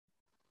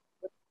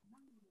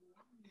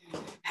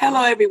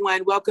Hello,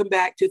 everyone. Welcome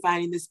back to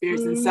Finding the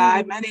Spirits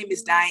Inside. My name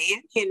is Diann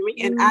Henry,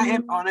 and I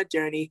am on a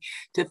journey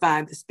to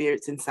find the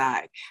spirits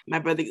inside. My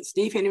brother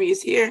Steve Henry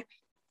is here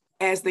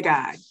as the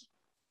guide.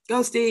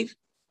 Go, Steve.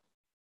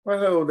 Well,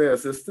 hello there,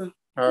 sister.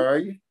 How are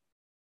you?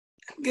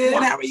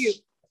 Good. How are you?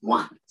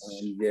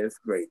 Yes,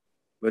 great.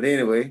 But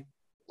anyway,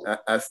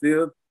 I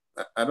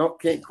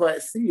can't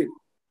quite see it.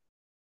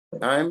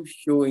 I'm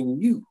showing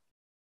you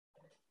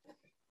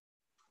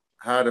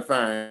how to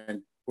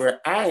find where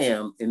I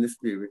am in the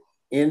spirit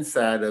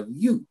inside of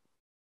you.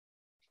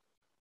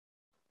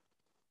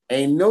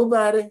 Ain't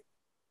nobody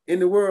in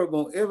the world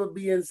gonna ever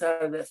be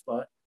inside of that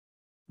spot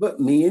but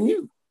me and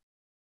you.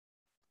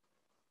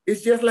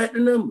 It's just like the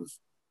numbers.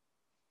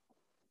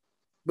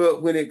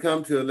 But when it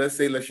comes to, let's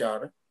say,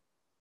 Lashada,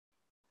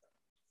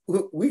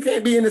 we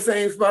can't be in the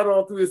same spot,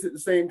 all three of us at the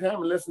same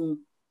time, unless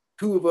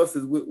two of us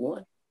is with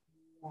one.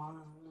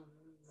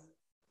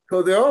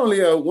 Because they're only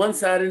one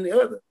side and the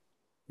other.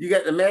 You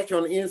got the match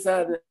on the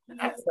inside and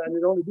the outside, and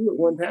it only do it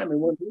one time in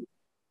one place.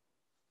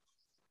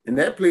 And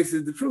that place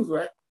is the truth,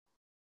 right?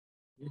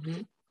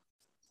 Mm-hmm.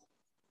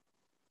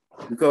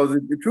 Because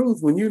the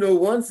truth, when you know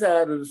one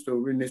side of the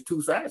story and there's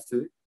two sides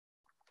to it,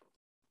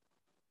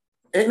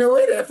 ain't no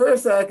way that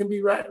first side can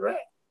be right.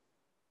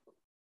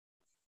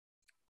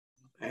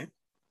 Okay.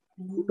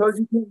 Because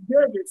you can't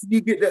judge it, so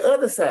you get the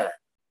other side.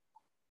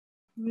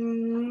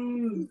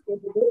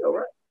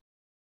 Right?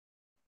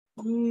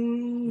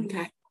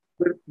 Okay.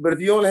 But if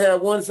you only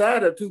have one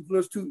side of 2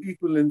 +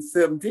 2 =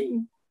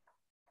 17,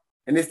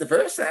 and it's the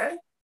first side,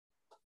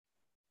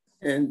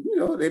 and you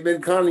know they've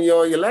been conning you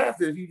all your life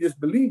that if you just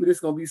believe it, it's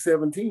gonna be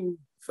 17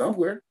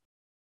 somewhere.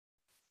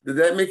 Does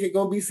that make it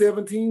gonna be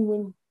 17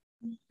 when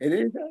at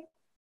any time?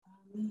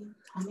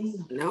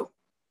 Nope.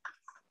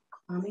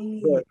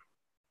 But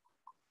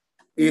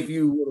if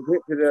you would have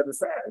went to the other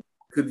side,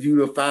 could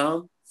you have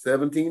found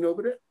 17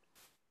 over there?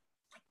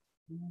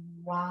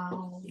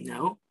 Wow.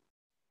 No.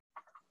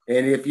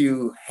 And if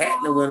you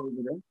hadn't went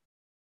over there,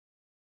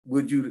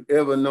 would you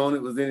ever known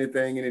it was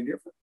anything any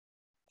different?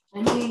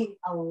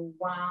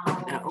 Wow.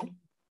 No.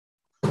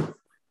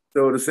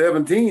 So the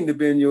 17 have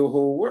been your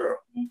whole world.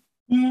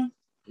 Mm-hmm.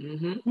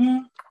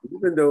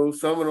 Even though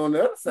someone on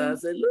the other side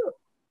said, look,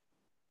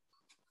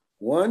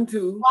 1,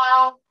 2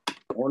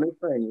 on his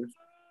fingers,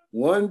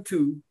 1,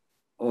 2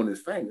 on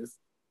his fingers,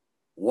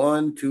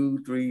 1,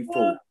 2, 3,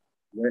 4,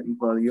 right in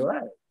front of your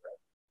eyes.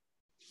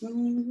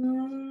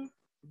 Mm-hmm.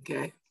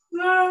 Okay.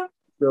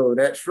 So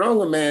that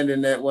stronger man than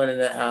that one in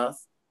that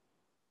house,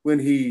 when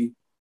he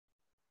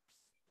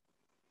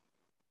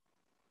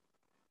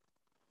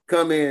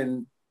come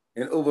in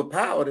and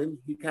overpowered him,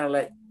 he kind of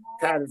like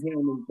tied his hand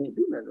and he can't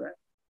do nothing, right?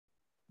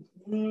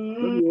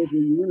 When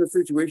you're in a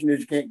situation that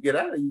you can't get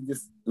out of, you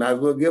just might as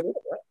well give up,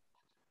 right?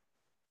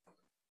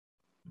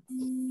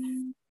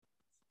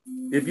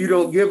 If you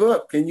don't give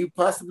up, can you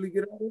possibly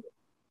get out of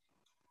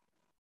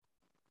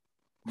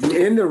it?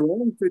 You're in the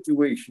wrong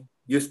situation.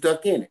 You're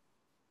stuck in it.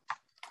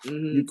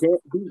 You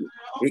can't do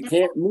it. It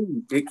can't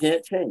move. It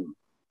can't change.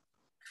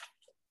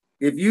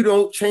 If you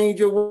don't change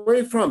your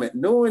way from it,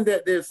 knowing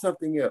that there's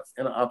something else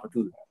and an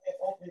opportunity.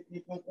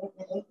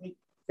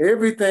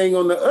 Everything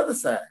on the other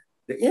side,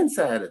 the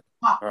inside of it,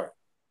 heart,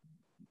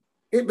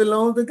 it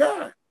belongs to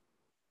God.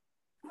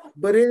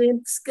 But it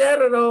ain't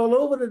scattered all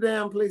over the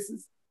damn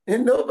places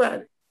and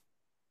nobody.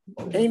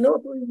 Ain't no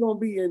three gonna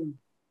be in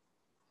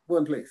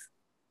one place.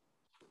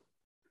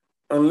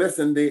 Unless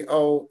they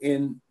all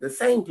in the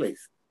same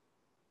place.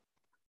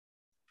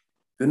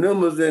 The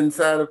numbers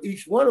inside of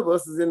each one of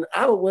us is in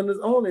our windows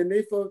only, and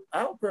they for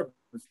our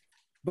purpose.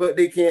 But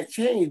they can't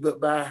change.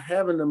 But by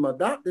having them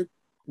adopted,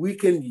 we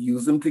can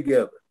use them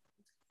together.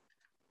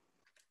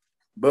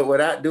 But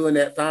without doing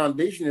that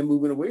foundation and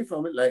moving away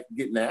from it, like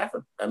getting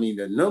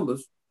the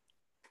numbers,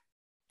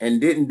 and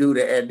didn't do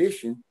the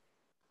addition,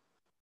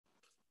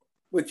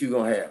 what you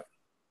gonna have?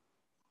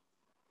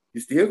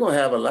 You're still gonna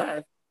have a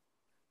life,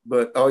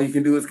 but all you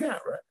can do is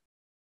count, right?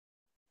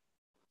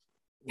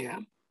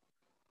 Yeah.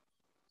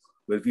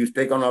 But if you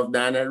stay on off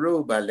down that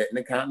road by letting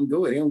the counting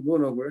go, it ain't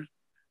going nowhere.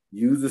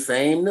 Use the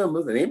same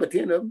numbers, it ain't but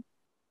 10 of them,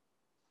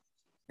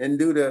 and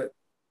do the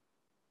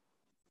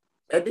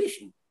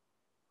addition.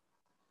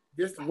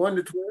 Just 1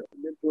 to 12,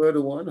 and then 12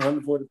 to 1,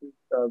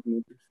 144,000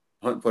 inches,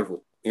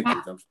 144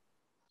 inches.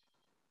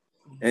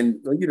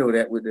 And you know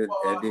that with the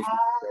addition.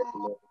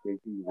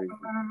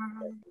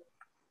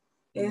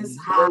 It's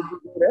hot.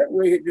 That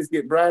way it just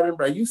get brighter and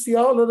brighter. You see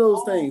all of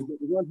those things, but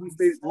the one who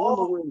stays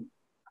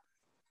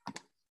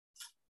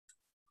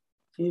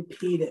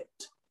repeat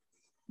it.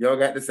 Y'all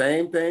got the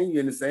same thing, you're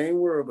in the same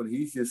world, but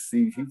he's just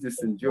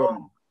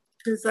enjoying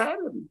inside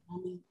of you.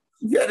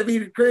 You got to be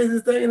the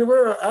craziest thing in the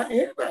world.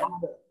 Anybody.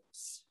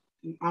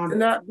 To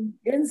not be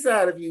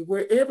inside of you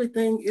where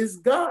everything is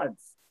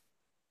God's.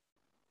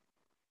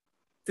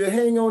 To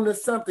hang on to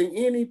something,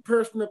 any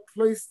person, a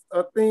place,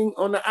 a thing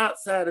on the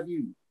outside of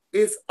you.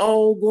 It's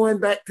all going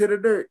back to the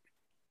dirt.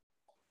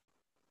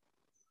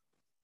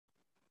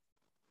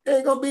 There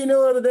ain't gonna be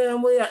no other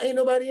damn way. Ain't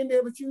nobody in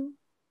there but you.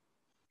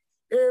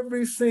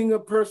 Every single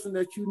person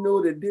that you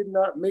know that did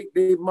not make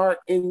their mark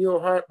in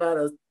your heart by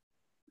the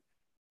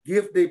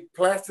gift they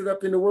plastered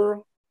up in the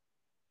world,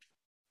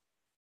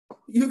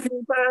 you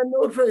can't find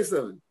no trace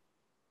of it.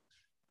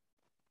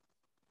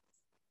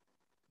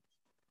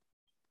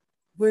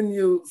 When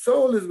your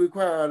soul is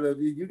required of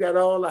you, you got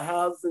all the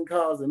houses and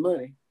cars and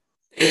money.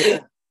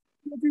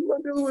 What you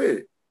gonna do with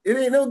it? It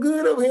ain't no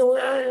good over here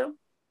where I am.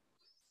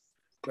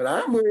 But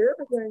I'm where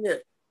everything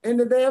is. In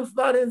the damn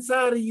spot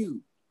inside of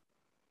you.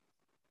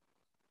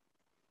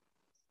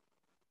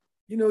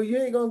 You know, you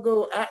ain't gonna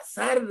go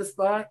outside of the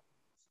spot.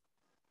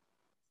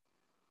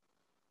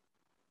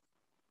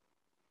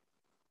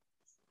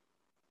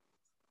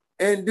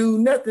 And do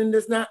nothing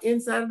that's not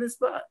inside of the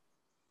spot.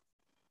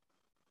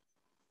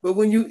 But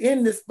when you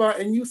in the spot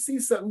and you see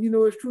something you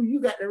know it's true,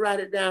 you got to write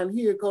it down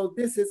here because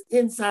this is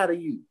inside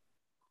of you.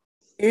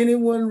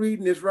 Anyone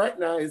reading this right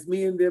now is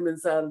me and them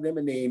inside of them,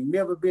 and they ain't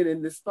never been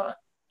in this spot.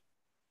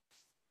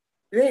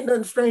 It ain't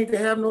nothing strange to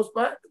have no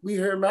spot. We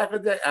heard Michael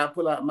Jackson. I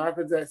pull out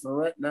Michael Jackson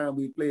right now and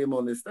we play him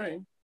on this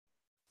thing.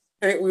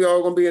 Ain't we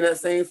all gonna be in that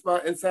same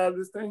spot inside of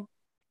this thing?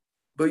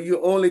 But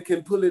you only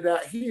can pull it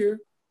out here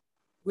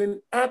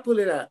when I pull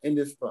it out in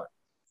this spot.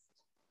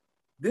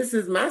 This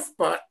is my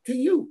spot to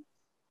you.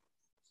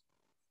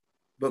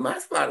 But my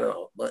spot,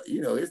 but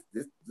you know, it's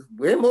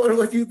way more than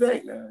what you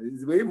think now.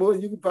 It's way more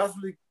than you can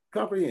possibly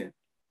comprehend.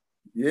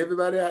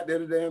 Everybody out there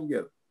the damn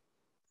together.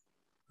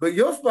 But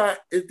your spot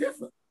is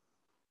different.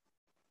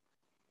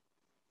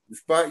 The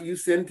spot you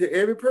send to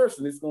every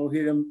person, it's gonna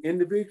hit them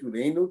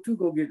individually. Ain't no two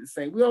gonna get the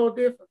same. We all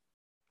different.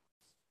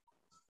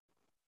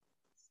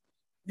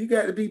 You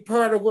got to be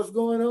part of what's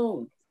going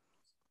on.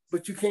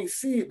 But you can't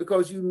see it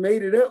because you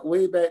made it up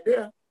way back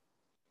there.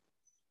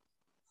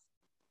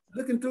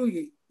 Looking through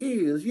your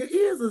ears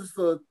is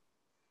for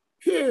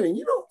hearing.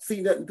 You don't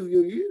see nothing through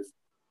your ears.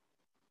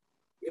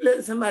 You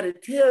let somebody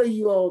tell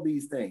you all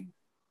these things.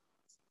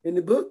 And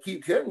the book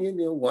keep telling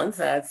you, one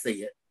side say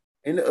it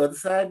and the other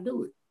side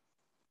do it.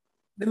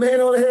 The man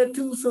only had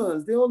 2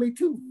 sons. They're only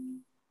 2.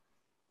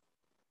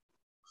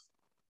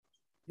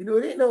 You know,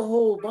 it ain't no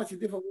whole bunch of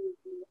different ways.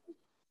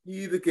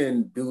 You either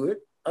can do it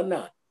or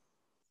not.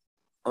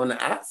 On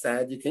the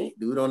outside, you can't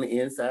do it. On the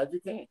inside,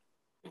 you can't.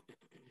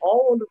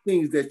 All the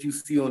things that you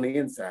see on the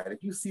inside,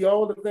 if you see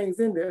all the things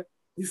in there,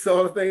 you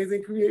saw the things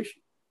in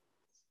creation.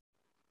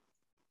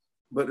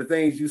 But the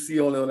things you see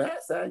only on the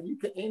outside, you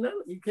can't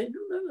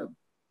do none of them.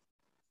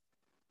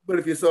 But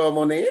if you saw them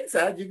on the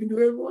inside, you can do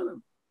every one of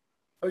them.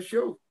 Or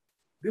show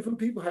different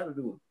people how to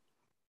do them.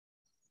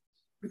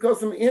 Because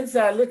from the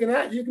inside looking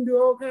out, you can do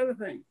all kinds of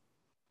things.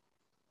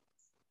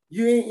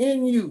 You ain't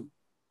in you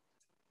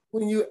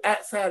when you're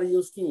outside of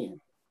your skin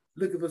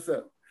looking for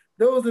something.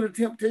 Those are the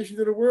temptations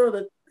of the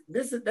world.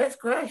 That's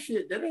Christ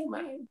shit. That ain't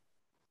mine.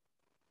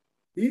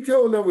 He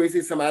told them where he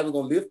said somebody's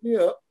gonna lift me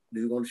up.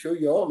 They're gonna show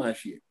you all my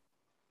shit.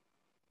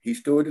 He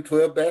stored the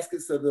 12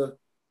 baskets of the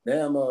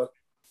damn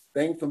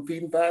thing from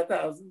feeding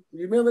 5,000.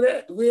 You remember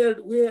that?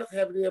 Where else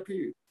have they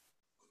appeared?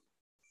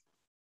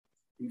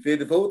 He fed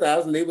the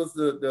 4,000. They was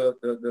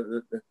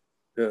the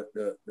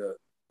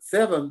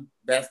 7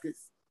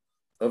 baskets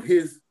of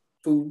his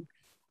food.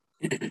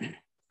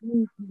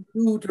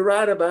 Food to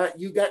write about,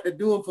 you got to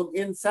do them from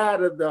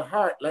inside of the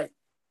heart, like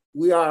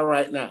we are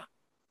right now.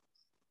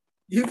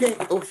 You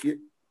can't, oh shit,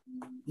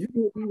 you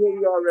can't be where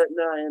you are right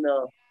now and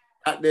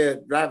out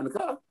there driving the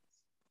car.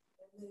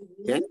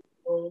 Can't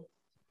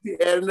you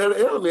add another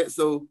element,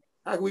 so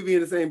how can we be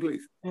in the same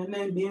place? And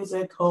then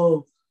music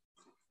cold.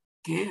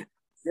 Can't.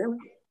 Yeah.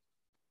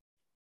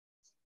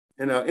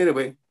 And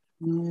anyway,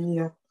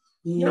 yeah.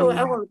 You know,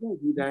 I want to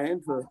thank you,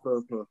 Diann, for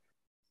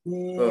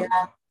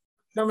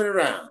coming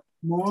around.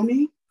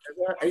 Mommy?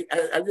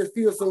 I just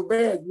feel so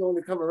bad you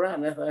only come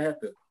around after I have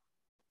to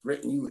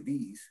threaten you with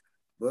these,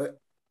 but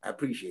I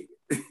appreciate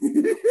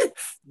it.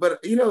 But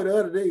you know, the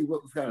other day,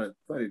 what was kind of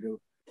funny though,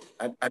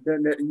 I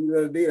done that to you the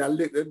other day. I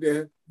looked up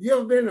there. You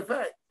ever been in a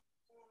fight?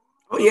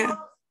 Oh yeah.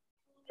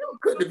 You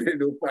couldn't have been in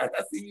no fight.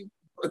 I see you.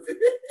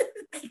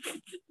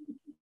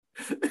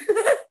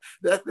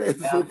 That's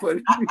so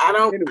funny. I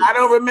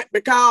don't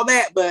recall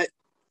that, but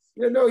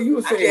you know, you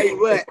were saying. I tell you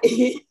what.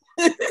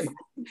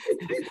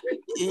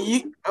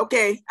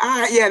 Okay,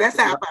 all right, yeah, that's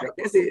how I fight.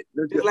 That's it.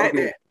 Just like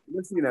that.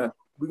 Let's see now.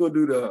 We're gonna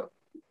do the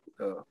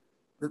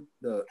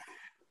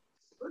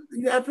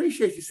I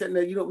appreciate you sitting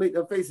there. You don't make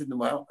no faces no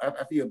more.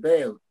 I feel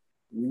bad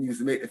when you used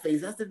to make the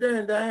face. I said,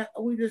 darn, Diann,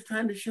 we just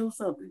trying to show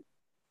something.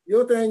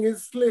 Your thing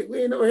is slick.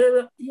 We ain't no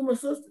hair. You my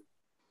sister.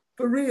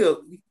 For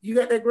real. You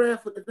got that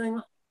graph with the thing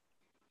on?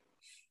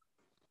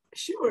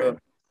 Sure.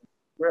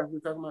 Graph we're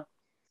talking about?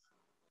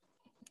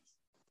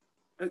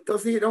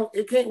 Because see,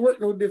 it can't work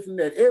no different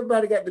than that.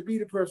 Everybody got to be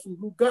the person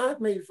who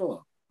God made for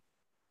them.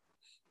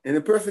 And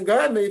the person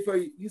God made for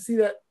you, you see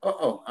that? I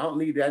don't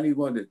need that. I need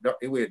one that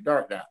wear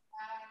dark out.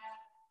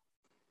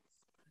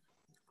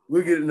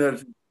 We'll get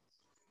another.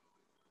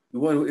 The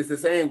one, it's the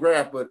same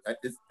graph, but I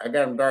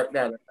got them darked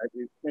out. I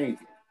just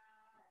changed it.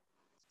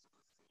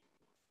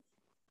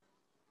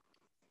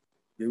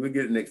 Yeah, we'll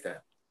get it next time.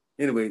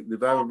 Anyway, the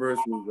Bible verse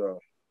was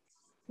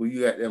Well,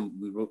 you got them.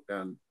 We wrote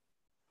down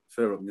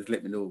several of them. Just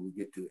let me know when we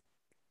get to it.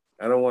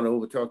 I don't want to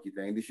overtalk you,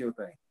 thing. This your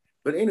thing.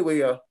 But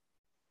anyway,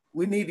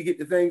 we need to get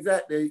the things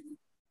out there,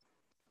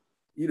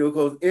 you know,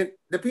 because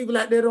the people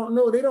out there don't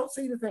know. They don't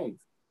see the things.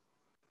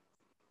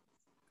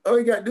 All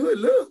you got to do is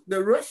look.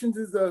 The Russians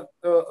is the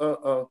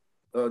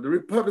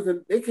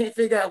Republicans. They can't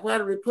figure out why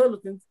the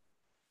Republicans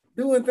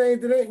doing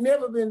things that ain't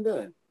never been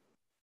done.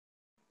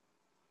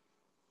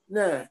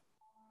 Now,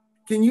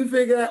 can you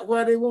figure out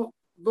why they won't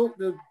vote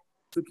the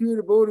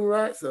security voting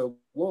rights or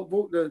won't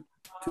vote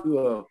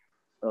to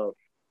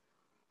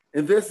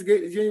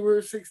investigate the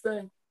January 6th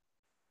thing?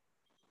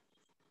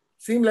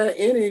 Seems like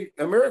any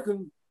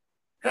American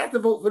has to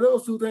vote for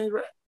those two things,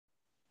 right?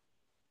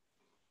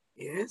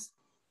 Yes.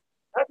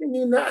 How can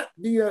you not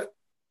be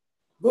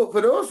vote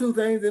for those two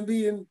things and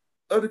be in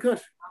other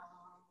countries?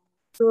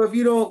 So if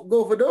you don't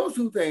go for those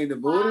two things, the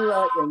voting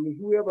rights and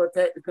whoever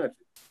attacked the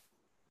country,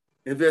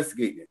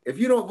 investigate it. If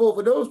you don't vote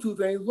for those two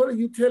things, what are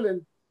you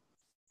telling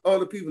all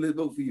the people that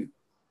vote for you?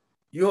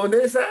 You on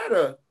their side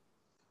or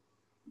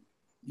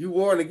you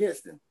warring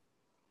against them?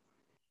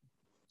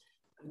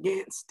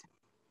 Against.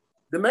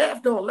 The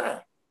math don't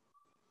lie.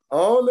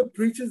 All the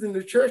preachers in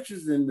the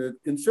churches and the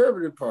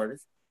conservative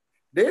parties,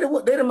 they're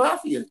the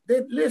mafia.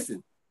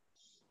 Listen,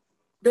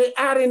 they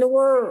out in the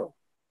world.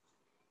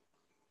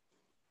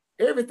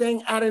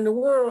 Everything out in the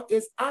world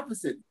is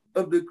opposite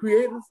of the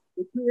creators.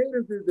 The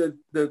creators is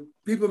the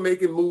people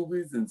making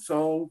movies and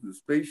songs and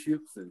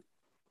spaceships and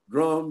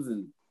drums,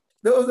 and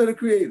those are the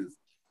creators.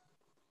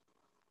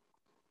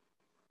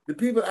 The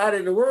people out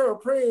in the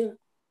world praying,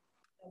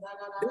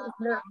 there's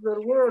half of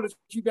the world that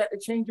you got to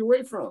change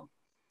away from.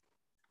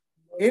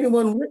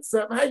 Anyone with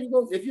something, how you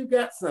going, if you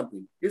got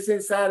something, it's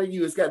inside of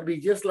you, it's got to be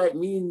just like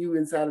me and you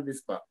inside of this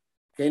spot.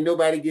 Can't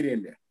nobody get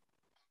in there.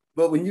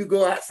 But when you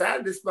go outside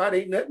of this spot,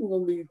 ain't nothing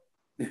gonna be,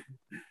 it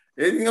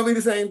ain't gonna be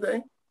the same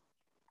thing.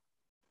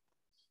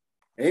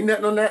 Ain't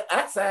nothing on that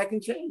outside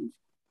can change.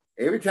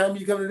 Every time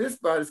you come to this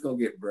spot, it's gonna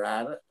get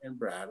brighter and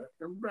brighter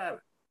and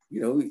brighter.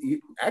 You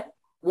know,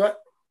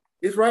 what?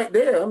 It's right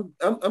there.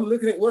 I'm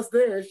looking at what's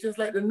there. It's just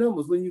like the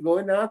numbers. When you're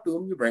going down through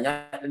them, you bring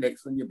out the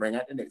next one, you bring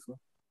out the next one.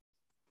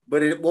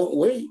 But it won't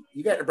wait.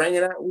 You got to bring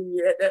it out when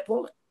you're at that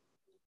point.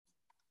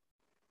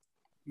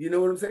 You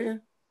know what I'm saying?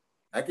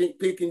 I can't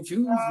pick and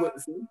choose what to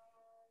say.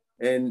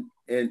 And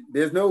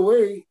there's no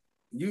way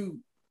you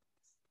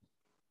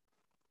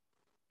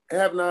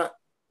have not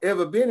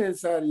ever been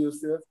inside of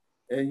yourself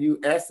and you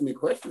asking me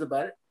questions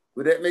about it.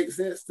 Would that make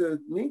sense to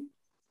me?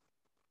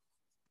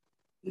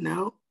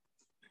 No.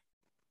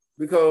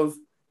 Because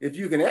if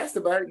you can ask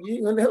about it, you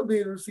ain't gonna never be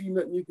able to receive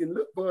nothing you can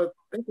look for,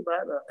 think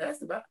about it, or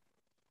ask about it.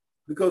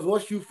 Because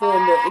once you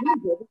form that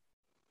image of it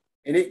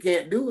and it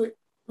can't do it,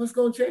 what's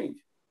gonna change?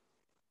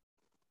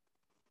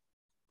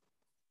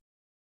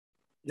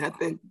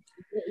 Nothing.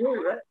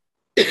 Right?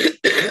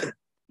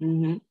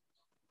 Mm-hmm.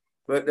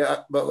 But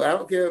I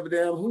don't care if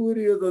damn who it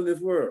is on this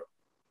world.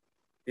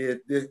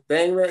 If this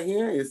thing right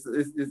here is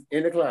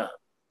in the cloud.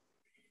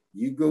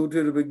 You go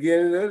to the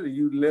beginning of it,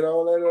 you let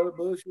all that other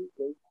bullshit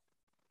go,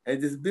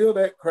 and just build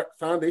that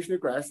foundation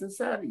of Christ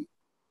inside of you.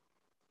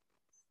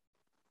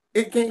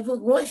 It can't,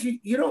 once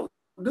you don't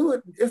do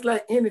it, it's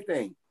like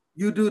anything.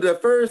 You do the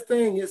first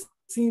thing, it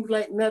seems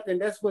like nothing.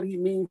 That's what he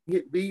means.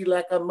 It be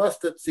like a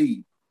mustard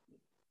seed,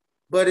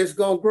 but it's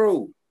gonna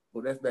grow.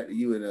 Well, that's back to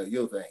you and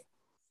your thing.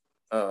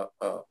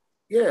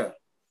 Yeah,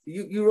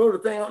 you wrote a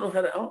thing. I don't know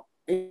how to.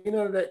 Ain't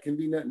none of that can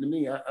be nothing to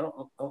me. I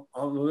don't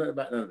know nothing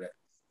about none of that.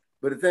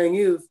 But the thing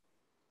is,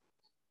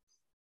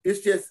 it's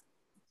just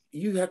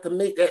you have to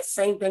make that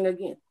same thing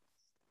again,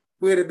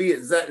 where to be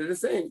exactly the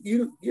same.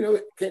 You know,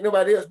 can't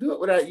nobody else do it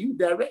without you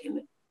directing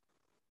it.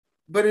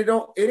 But it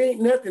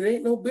ain't nothing. It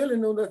ain't no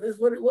building, no nothing. That's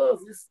what it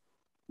was. It's,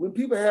 when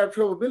people have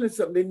trouble building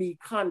something, they need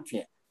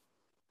content.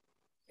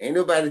 Ain't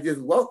nobody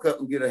just walk up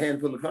and get a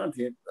handful of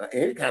content,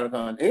 any kind of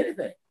content,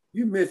 anything.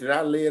 You miss it.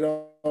 I lay it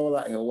all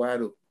out here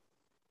wide open.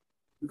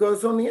 Because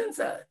it's on the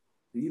inside.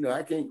 You know, I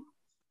ain't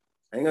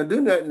gonna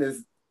do nothing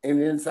that's in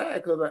the inside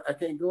because I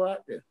can't go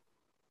out there.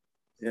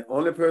 The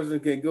only person who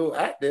can go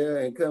out there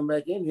and come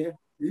back in here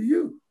is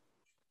you.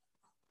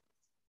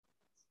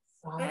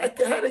 How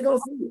they gonna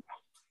see it?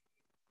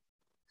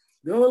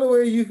 The only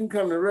way you can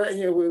come to right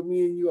here where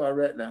me and you are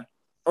right now,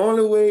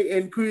 only way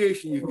in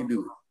creation you can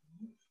do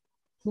it.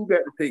 Who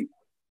got the tape?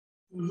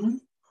 Mm-hmm.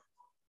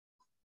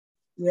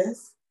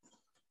 Yes.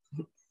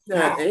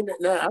 Now, I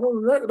don't know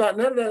nothing about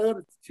none of that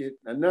other shit.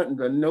 Nothing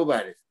but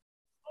nobody's.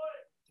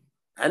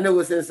 I know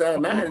what's inside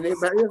mine and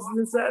everybody else is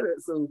inside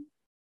it. So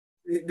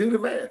do the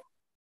math.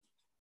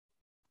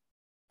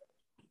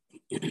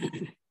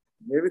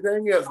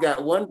 Everything else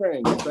got one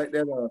thing. It's like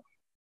that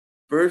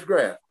first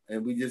graph.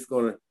 And we just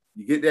gonna,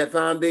 you get that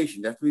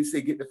foundation. That's what you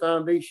say, get the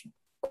foundation.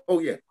 Oh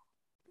yeah.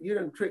 You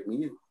done tricked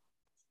me.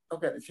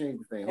 I've got to change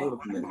the thing. Hold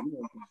up a minute.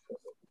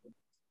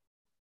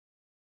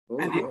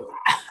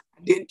 I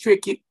didn't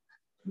trick you.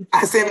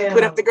 I said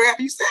put up the graph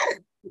you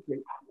said.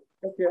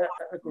 Okay,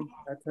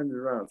 I turned it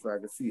around so I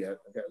can see. I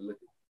got to look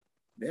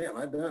at it. Damn,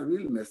 I done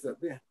really messed up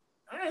there.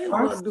 I ain't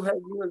want to do how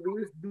you want to do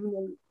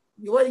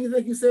this. Why do you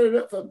think you set it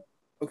up for me?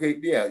 Okay,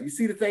 yeah. You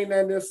see the thing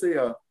down there say,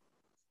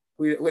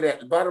 with at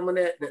the bottom of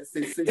that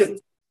says that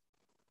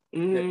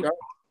dark,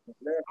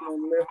 last one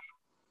on the left,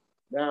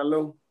 down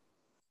low.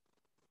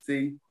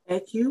 See?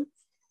 Thank you.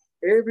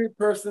 Every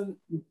person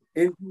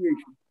in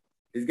creation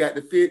has got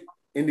to fit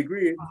in the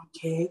grid.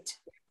 Okay.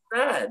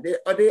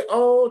 They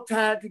all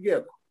tied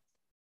together.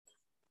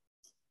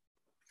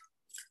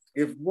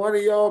 If one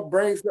of y'all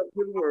brings something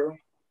to the world,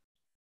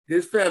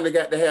 his family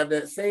got to have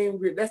that same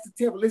grid. That's the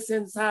temple. It's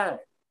inside.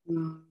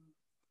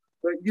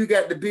 But you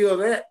got to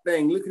build that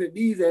thing, looking at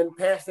these and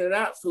pass that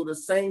out so the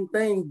same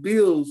thing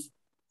builds.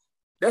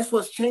 That's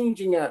what's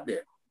changing out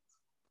there.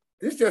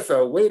 This is just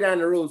a way down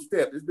the road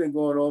step. It's been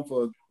going on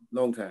for a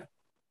long time.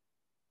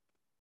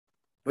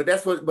 But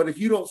if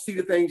you don't see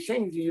the things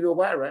changing, you know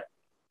why, right?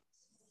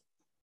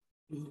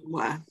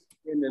 Why?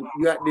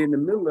 You out there in the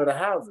middle of the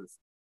houses.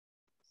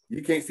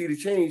 You can't see the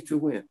change till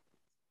when?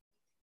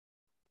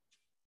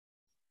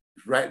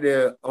 It's right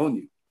there on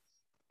you.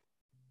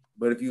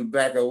 But if you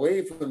back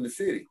away from the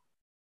city,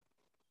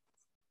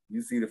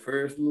 you see the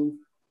first little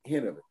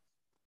hint of it.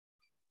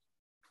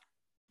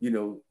 You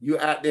know,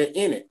 you're out there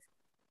in it.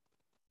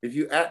 If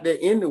you're out there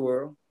in the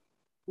world,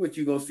 what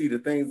you gonna see, the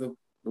things of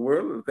the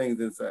world or the things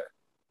inside?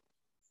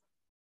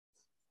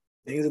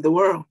 Things of the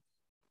world.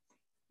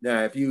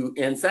 Now, if you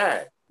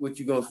inside, what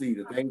you gonna see,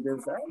 the things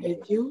inside?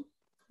 Thank you.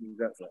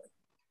 Outside.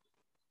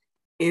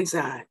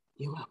 Inside.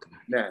 You're welcome.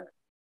 Now,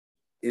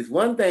 it's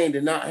one thing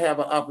to not have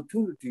an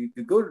opportunity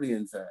to go to the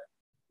inside.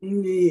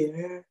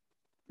 Yeah.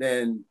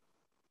 Than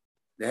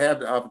to have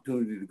the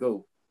opportunity to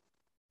go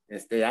and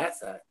stay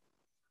outside.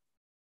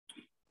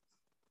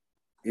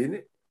 Isn't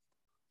it?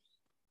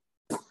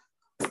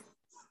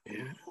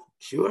 Yeah,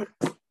 sure.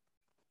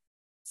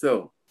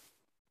 So,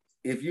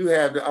 if you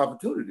have the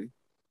opportunity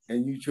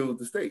and you chose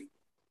to stay,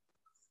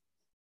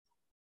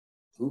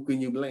 who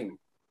can you blame?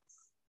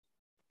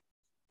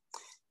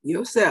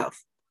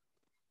 Yourself.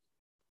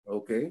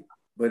 Okay,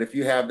 but if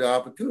you have the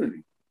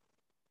opportunity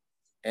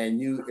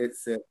and you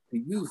accept to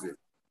use it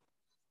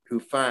to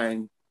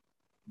find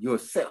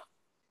yourself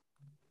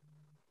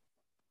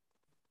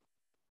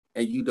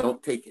and you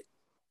don't take it,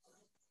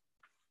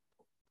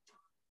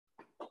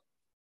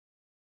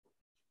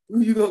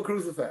 who you gonna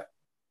crucify?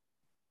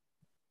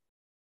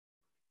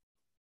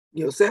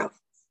 Yourself.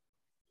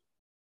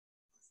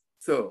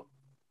 So,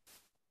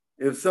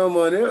 if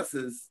someone else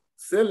is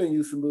selling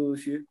you some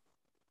bullshit,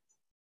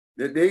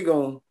 that they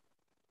gonna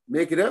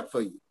make it up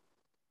for you.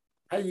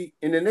 How you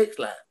in the next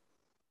life?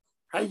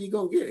 How you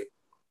gonna get it?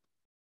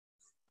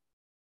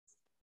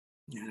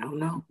 I don't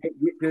know.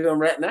 Get to them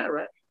right now,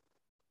 right?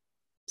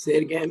 Say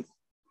it again.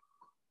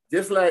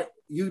 Just like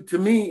you to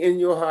me in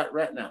your heart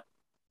right now.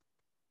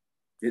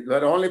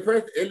 But the only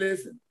person,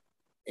 listen,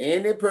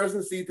 any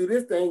person see through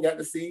this thing got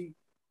to see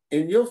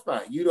in your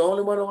spot. You the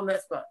only one on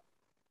that spot.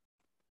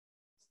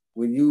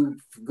 When you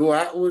go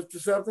outwards to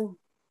something,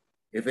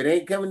 if it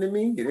ain't coming to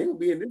me, it ain't gonna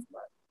be in this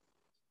spot.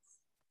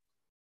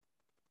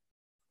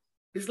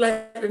 It's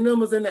like the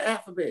numbers in the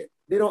alphabet.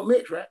 They don't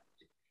mix, right?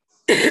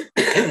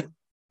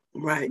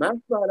 Right. My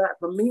spot out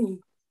for me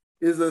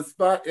is a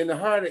spot in the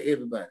heart of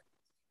everybody.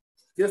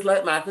 Just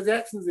like Michael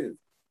Jackson's is.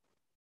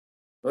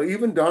 Or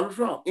even Donald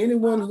Trump.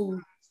 Anyone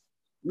who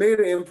made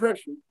an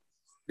impression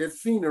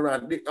that's seen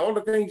around. All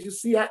the things you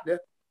see out there,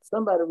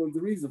 somebody was the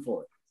reason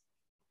for it.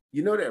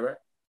 You know that, right?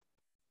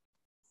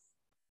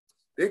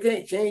 They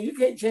can't change. You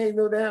can't change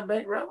no damn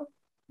bank robber.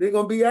 They're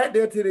going to be out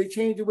there till they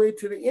change the way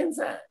to the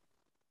inside.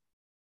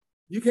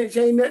 You can't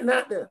change nothing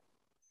out there.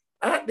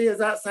 Out there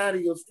is outside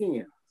of your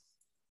skin.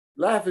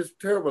 Life is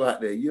terrible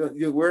out there.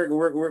 You're working,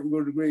 go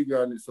to the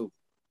graveyard and so.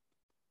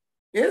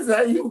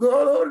 Inside, you can go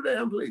all over the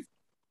damn place.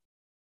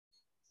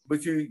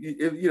 But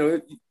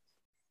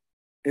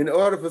in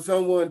order for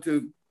someone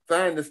to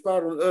find the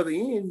spot on the other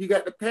end, you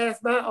got to pass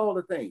by all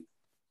the things.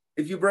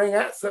 If you bring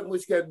out something,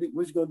 what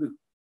you gonna do?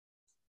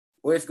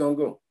 Where it's gonna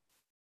go?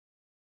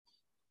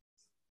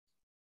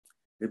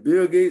 If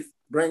Bill Gates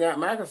bring out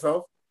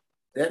Microsoft,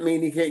 that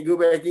means he can't go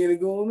back in and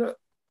go on up.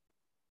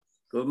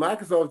 Because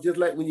Microsoft, just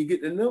like when you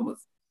get the numbers,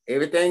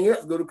 everything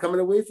else coming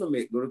away from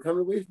it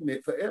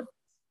forever.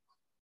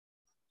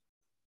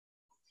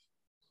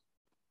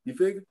 You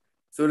figure?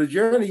 So the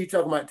journey you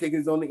talking about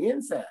taking is on the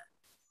inside.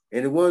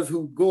 And the ones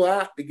who go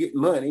out to get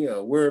money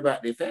or worry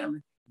about their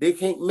family, they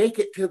can't make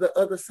it to the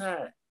other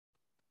side.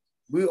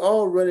 We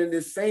all running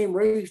this same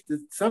race to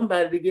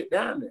somebody to get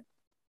down there.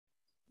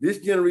 This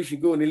generation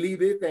go and they leave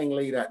their thing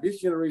laid out. This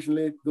generation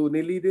go and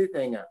they leave their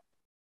thing out.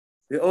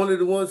 They're only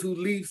the ones who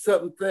leave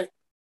something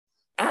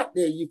out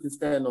there you can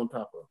stand on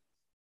top of.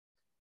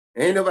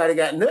 Ain't nobody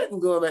got nothing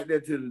going back there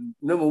to the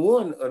number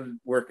one of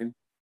working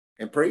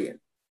and praying.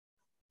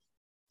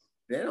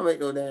 That don't make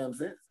no damn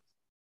sense.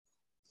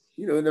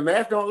 You know, the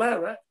math don't lie,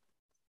 right?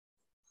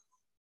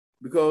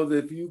 Because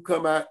if you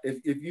come out,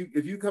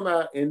 if you come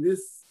out in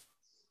this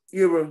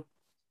era,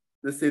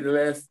 let's say the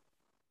last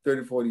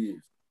 30, 40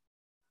 years,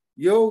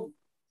 your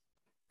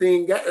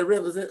thing got to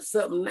represent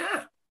something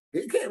now.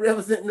 It can't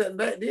represent nothing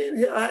back then.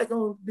 Hell, how it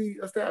gonna be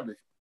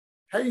established?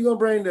 How you gonna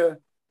bring the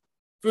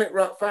Flint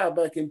Rock fire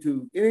back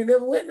into? It ain't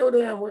never went no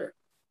damn where.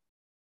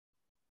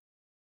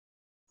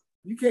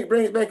 You can't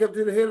bring it back up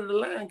to the head of the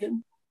line, can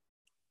you?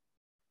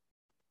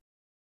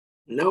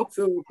 Nope.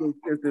 So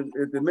if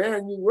the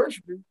man you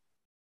worshiping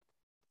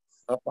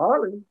or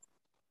following,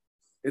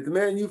 if the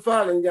man you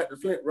following got the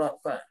Flint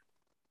Rock fire,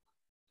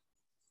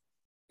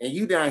 and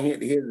you down here at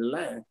the head of the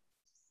line,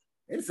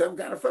 it's something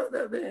kind of fucked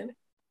up there, ain't it?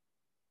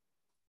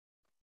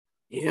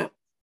 Yeah.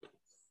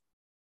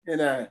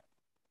 And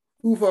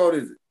whose fault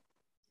is it?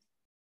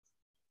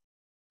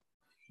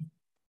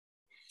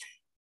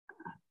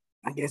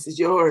 I guess it's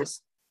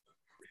yours.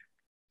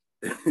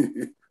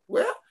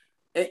 Well,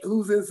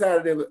 who's inside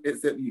of them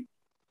except you?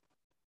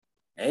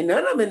 Ain't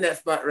none of them in that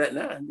spot right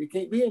now. They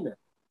can't be in there.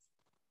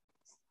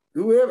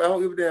 Whoever, I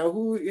don't give a damn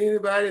who,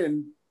 anybody,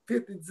 and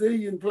 50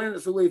 zillion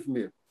planets away from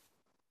here.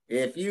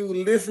 If you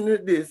listen to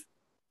this,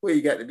 where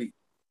you got to be?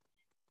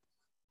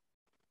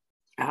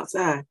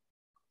 Outside.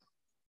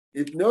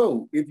 If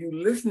you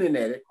listening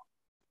at it,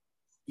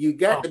 you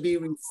got to be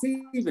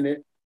receiving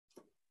it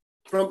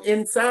from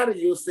inside of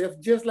yourself,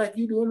 just like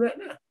you're doing right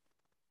now.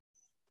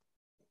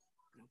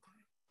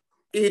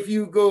 If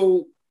you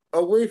go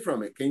away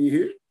from it, can you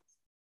hear it?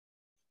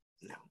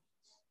 No.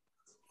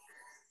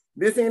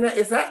 This ain't,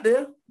 it's out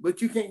there, but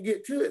you can't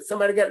get to it.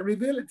 Somebody got to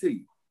reveal it to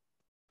you.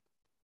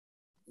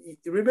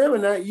 Remember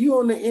now, you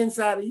on the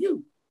inside of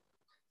you.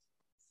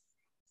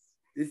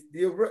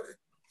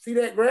 See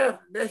that graph?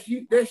 That's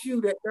you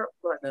that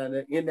right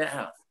now in that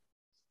house.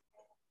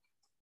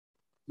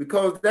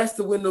 Because that's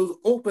the windows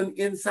open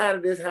inside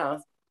of this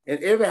house,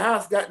 and every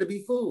house got to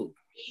be full.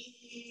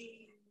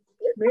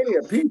 There's many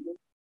of people,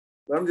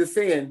 but I'm just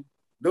saying,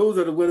 those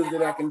are the windows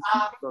that I can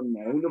keep from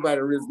now. Ain't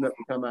nobody risen up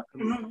to come out.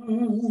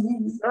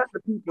 It's not the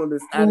people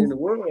that's out in the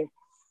world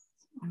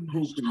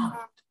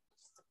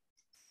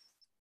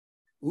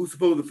who's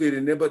supposed to fit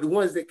in there, but the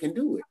ones that can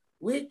do it.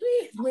 We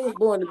ain't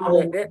born to be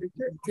like that. They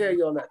tell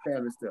you all that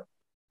kind of stuff.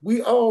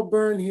 We all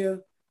burn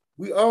here.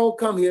 We all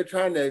come here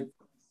trying to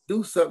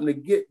do something to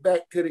get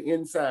back to the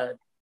inside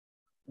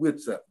with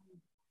something.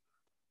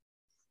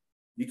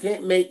 You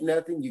can't make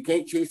nothing. You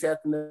can't chase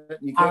after nothing.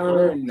 You can't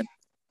learn nothing.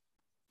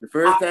 The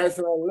first time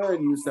somebody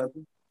learned you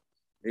something,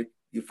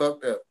 you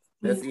fucked up.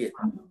 That's it.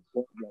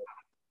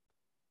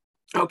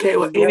 Okay,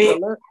 well,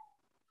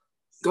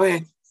 go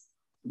ahead.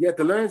 You have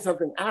to learn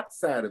something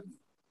outside of you.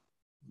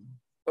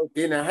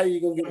 Okay, now how are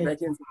you gonna get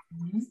back in?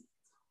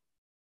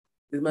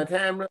 Is my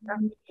time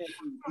running?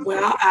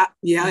 Well,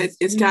 yeah,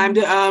 it's time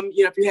to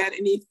if you had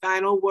any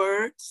final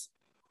words.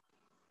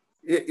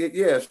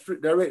 Yeah,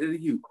 directed to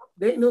you.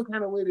 There ain't no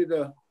kind of way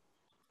to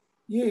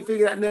you ain't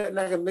figured out nothing.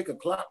 I can make a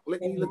clock.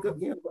 Let me look up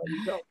here while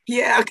you talk.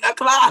 Yeah, a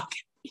clock.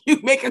 You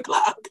make a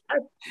clock.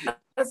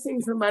 I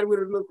seen somebody with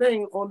a little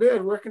thing on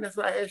theirs working. That's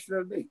why I asked you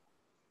the other day,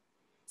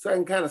 so I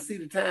can kind of see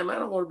the time. I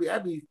don't want to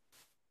be.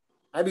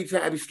 I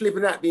be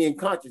slipping out being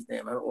conscious.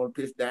 Damn, I don't want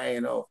to piss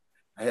Diann off.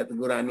 I have to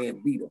go down there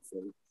and beat her.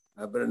 So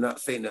I better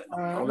not say nothing.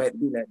 I don't like to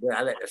be like that.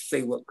 I like to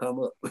say what come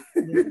up.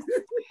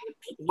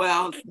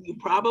 Well, you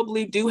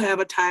probably do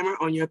have a timer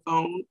on your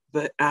phone,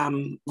 but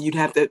you'd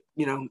have to,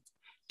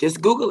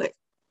 just Google it.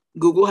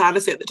 Google how to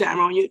set the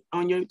timer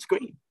on your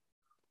screen.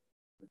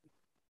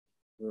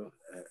 Well,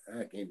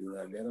 I can't do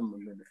like that.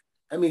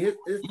 I mean,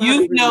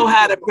 you know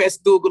how to press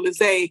Google and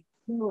say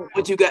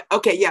what you got.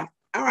 Okay, yeah.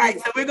 All right,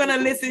 so we're gonna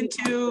listen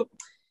to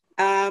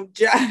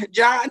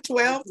John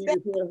 12. I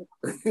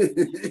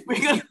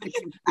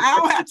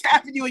don't have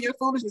time for you and your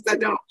foolishness. I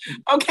don't.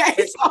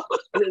 Okay, so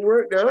it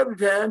worked the other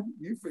time.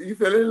 You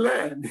fell in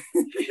line.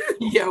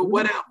 Yeah,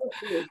 whatever.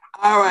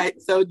 All right,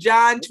 so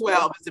John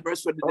 12 is the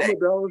verse for today. I'm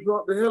gonna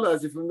drop the hell out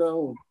of you from now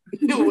on.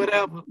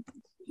 Whatever.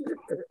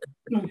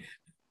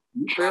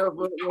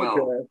 Chapter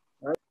 12.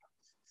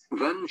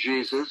 Then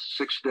Jesus,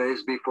 6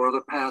 days before the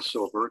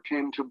Passover,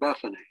 came to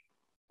Bethany,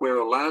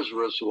 where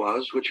Lazarus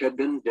was, which had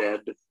been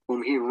dead,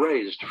 whom he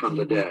raised from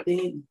the dead.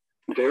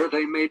 There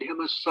they made him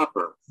a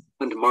supper,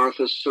 and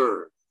Martha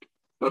served.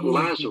 But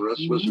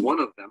Lazarus was one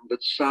of them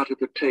that sat at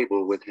the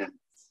table with him.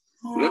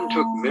 Then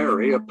took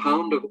Mary a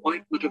pound of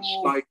ointment of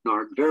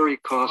spikenard, very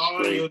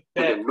costly,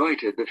 and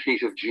anointed the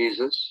feet of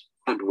Jesus,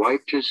 and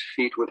wiped his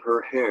feet with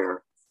her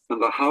hair,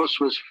 and the house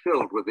was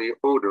filled with the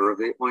odor of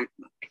the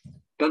ointment.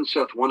 Then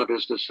saith one of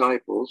his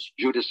disciples,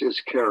 Judas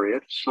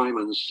Iscariot,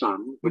 Simon's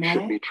son, which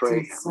should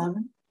betray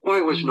him, why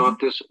was not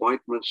this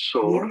ointment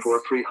sold for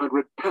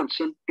 300 pence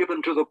and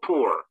given to the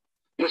poor?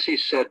 This he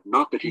said,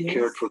 not that he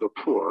cared for the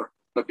poor,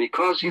 but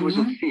because he was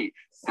a thief,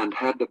 and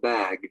had the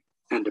bag,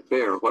 and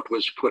bare what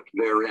was put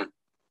therein.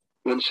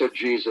 Then said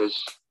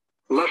Jesus,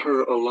 let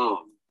her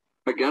alone.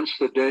 Against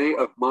the day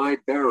of my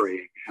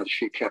burying hath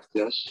she kept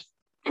this.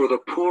 For the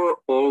poor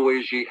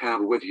always ye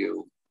have with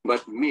you,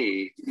 but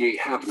me ye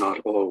have not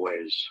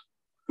always.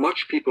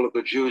 Much people of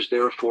the Jews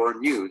therefore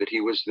knew that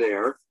he was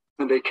there,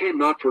 and they came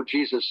not for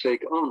Jesus'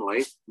 sake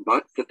only,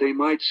 but that they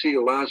might see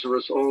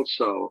Lazarus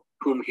also,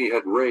 whom he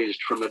had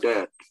raised from the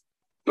dead.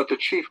 But the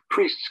chief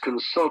priests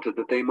consulted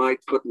that they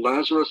might put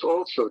Lazarus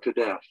also to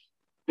death,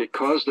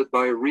 because that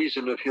by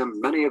reason of him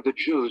many of the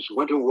Jews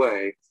went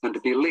away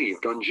and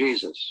believed on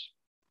Jesus.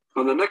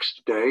 On the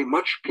next day,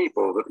 much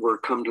people that were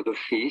come to the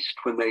feast,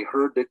 when they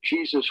heard that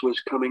Jesus was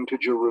coming to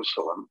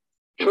Jerusalem,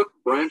 took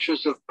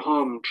branches of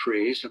palm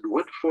trees and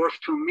went forth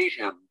to meet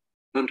him,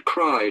 and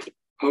cried,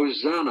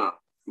 Hosanna!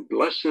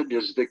 Blessed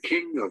is the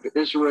King of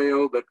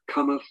Israel that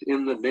cometh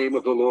in the name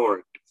of the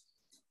Lord.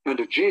 And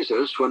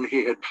Jesus, when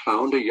he had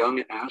found a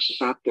young ass,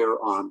 sat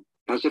thereon,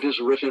 as it is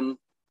written,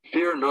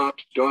 Fear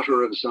not,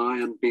 daughter of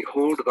Zion,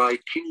 behold, thy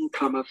king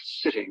cometh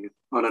sitting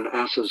on an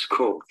ass's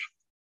colt.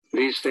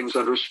 These things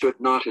understood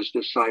not his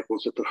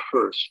disciples at the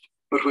first.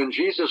 But when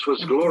Jesus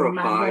was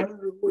glorified,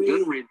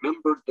 then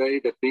remembered they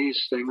that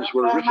these things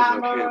were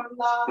written of him,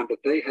 and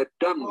that they had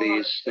done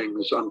these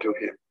things unto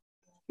him.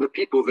 The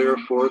people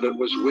therefore that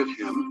was with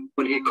him,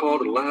 when he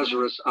called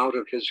Lazarus out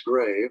of his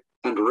grave,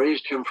 and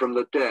raised him from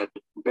the dead,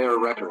 bear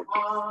record.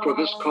 For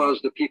this cause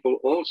the people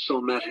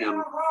also met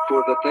him,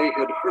 for that they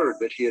had heard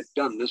that he had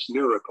done this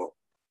miracle.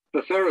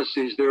 The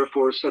Pharisees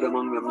therefore said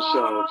among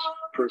themselves,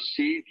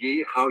 Perceive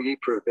ye how ye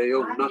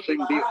prevail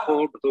nothing?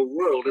 Behold, the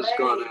world is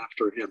gone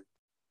after him.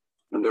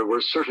 And there were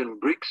certain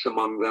Greeks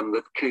among them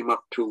that came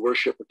up to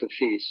worship at the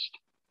feast.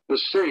 The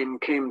same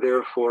came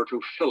therefore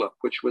to Philip,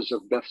 which was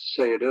of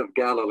Bethsaida of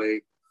Galilee,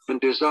 and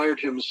desired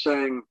him,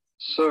 saying,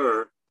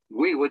 Sir,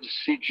 we would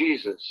see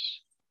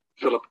Jesus.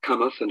 Philip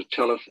cometh and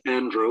telleth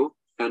Andrew,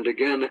 and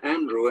again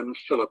Andrew and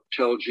Philip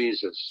tell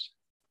Jesus.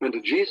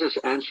 And Jesus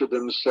answered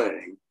them,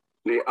 saying,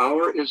 The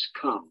hour is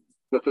come,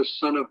 that the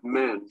Son of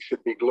Man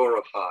should be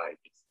glorified.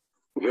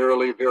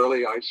 Verily,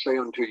 verily, I say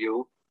unto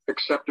you,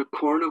 except a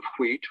corn of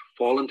wheat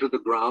fall into the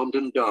ground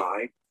and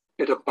die,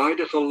 it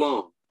abideth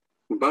alone.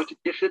 But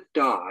if it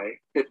die,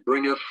 it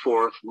bringeth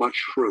forth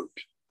much fruit.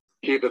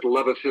 He that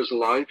loveth his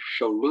life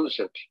shall lose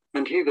it,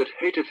 and he that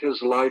hateth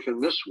his life in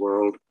this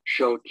world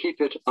shall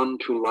keep it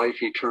unto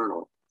life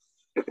eternal.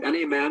 If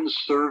any man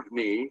serve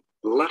me,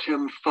 let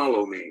him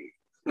follow me,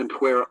 and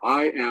where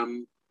I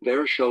am,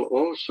 there shall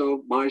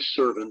also my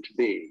servant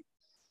be.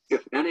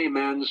 If any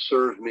man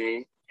serve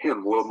me,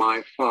 him will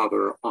my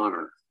Father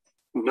honor.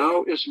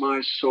 Now is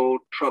my soul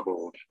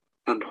troubled,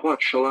 and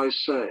what shall I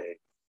say?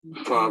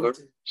 Father,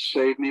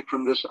 save me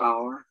from this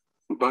hour.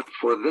 But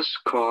for this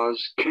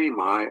cause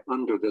came I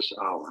under this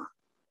hour.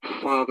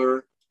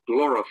 Father,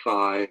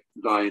 glorify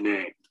thy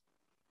name.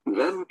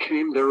 Then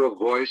came there a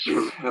voice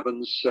from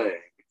heaven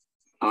saying,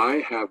 I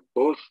have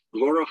both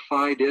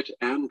glorified it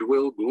and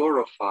will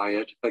glorify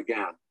it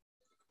again.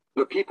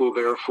 The people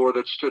therefore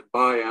that stood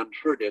by and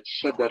heard it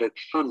said that it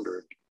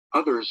thundered.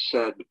 Others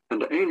said,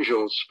 An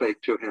angel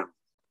spake to him.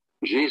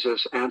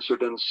 Jesus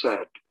answered and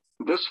said,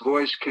 This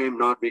voice came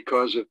not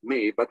because of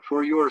me, but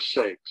for your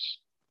sakes.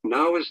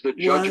 Now is the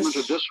judgment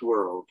of this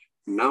world.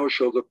 Now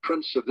shall the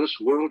prince of this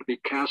world be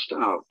cast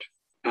out.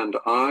 And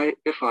I,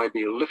 if I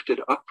be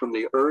lifted up from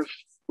the earth,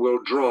 will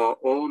draw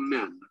all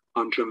men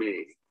unto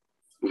me.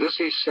 This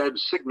he said,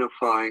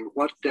 signifying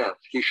what death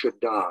he should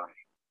die.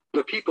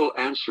 The people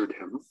answered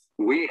him,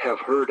 We have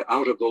heard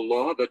out of the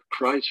law that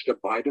Christ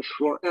abideth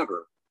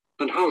forever.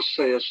 And how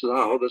sayest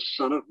thou, the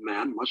Son of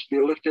Man must be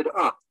lifted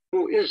up?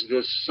 Who is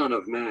this Son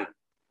of Man?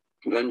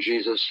 Then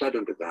Jesus said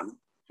unto them,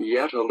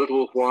 Yet a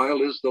little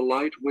while is the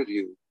light with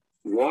you.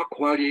 Walk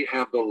while ye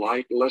have the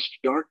light, lest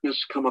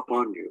darkness come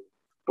upon you.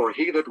 For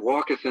he that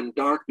walketh in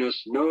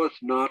darkness knoweth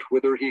not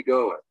whither he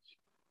goeth.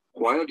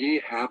 While ye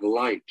have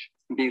light,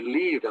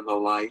 believe in the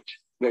light,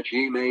 that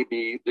ye may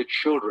be the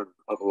children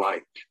of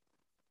light.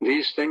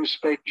 These things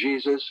spake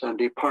Jesus, and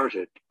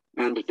departed,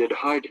 and did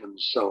hide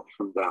himself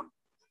from them.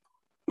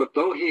 But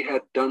though he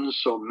had done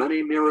so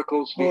many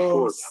miracles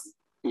before them,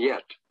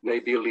 yet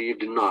they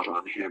believed not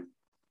on him.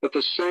 That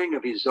the saying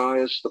of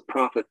Isaiah the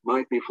prophet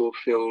might be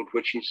fulfilled,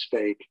 which he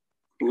spake,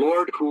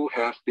 Lord, who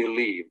hath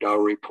believed our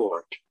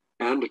report?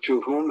 And to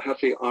whom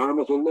hath the arm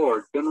of the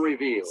Lord been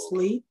revealed?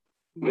 Sleep.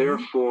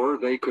 Therefore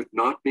they could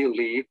not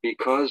believe,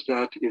 because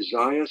that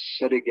Isaiah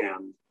said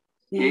again,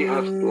 He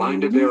hath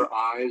blinded their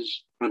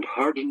eyes and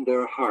hardened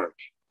their heart,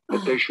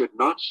 that they should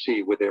not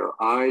see with their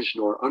eyes,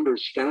 nor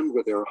understand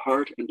with their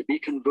heart, and be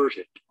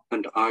converted,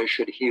 and I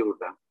should heal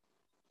them.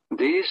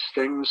 These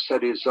things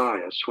said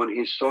Isaiah when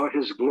he saw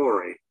his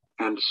glory,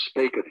 and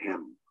spake of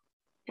him.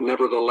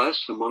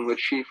 Nevertheless, among the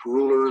chief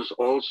rulers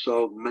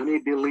also many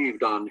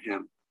believed on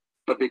him.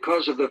 But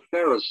because of the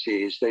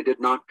Pharisees they did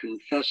not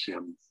confess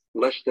him,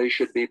 lest they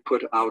should be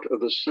put out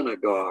of the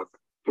synagogue.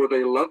 For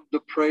they loved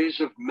the praise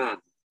of men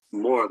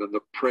more than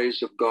the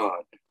praise of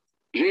God.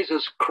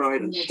 Jesus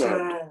cried and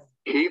said,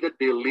 He that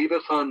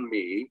believeth on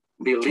me,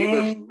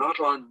 believeth not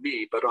on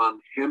me, but on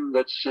him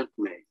that sent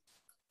me.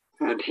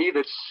 And he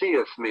that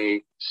seeth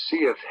me,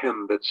 seeth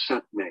him that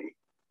sent me.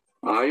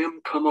 I am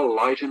come a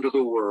light into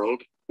the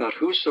world, that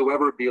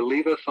whosoever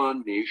believeth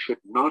on me should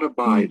not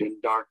abide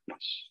in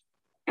darkness.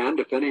 And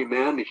if any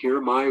man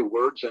hear my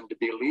words and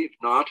believe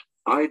not,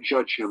 I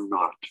judge him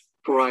not.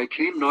 For I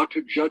came not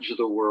to judge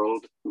the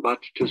world,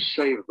 but to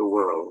save the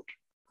world.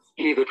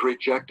 He that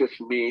rejecteth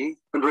me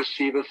and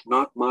receiveth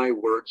not my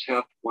words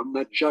hath one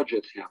that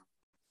judgeth him.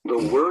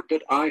 The word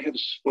that I have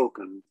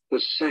spoken,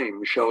 the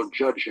same shall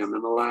judge him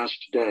in the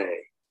last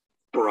day.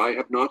 For I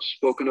have not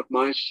spoken of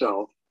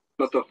myself,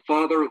 but the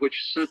Father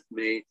which sent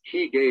me,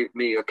 he gave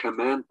me a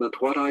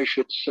commandment what I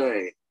should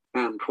say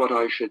and what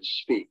I should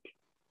speak.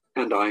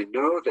 And I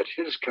know that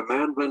his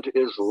commandment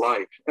is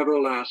life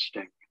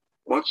everlasting.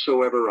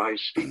 Whatsoever I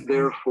speak,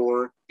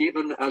 therefore,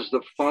 even as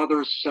the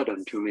Father said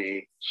unto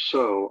me,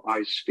 so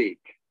I speak.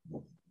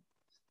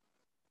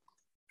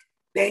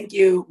 Thank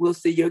you. We'll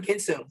see you again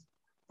soon.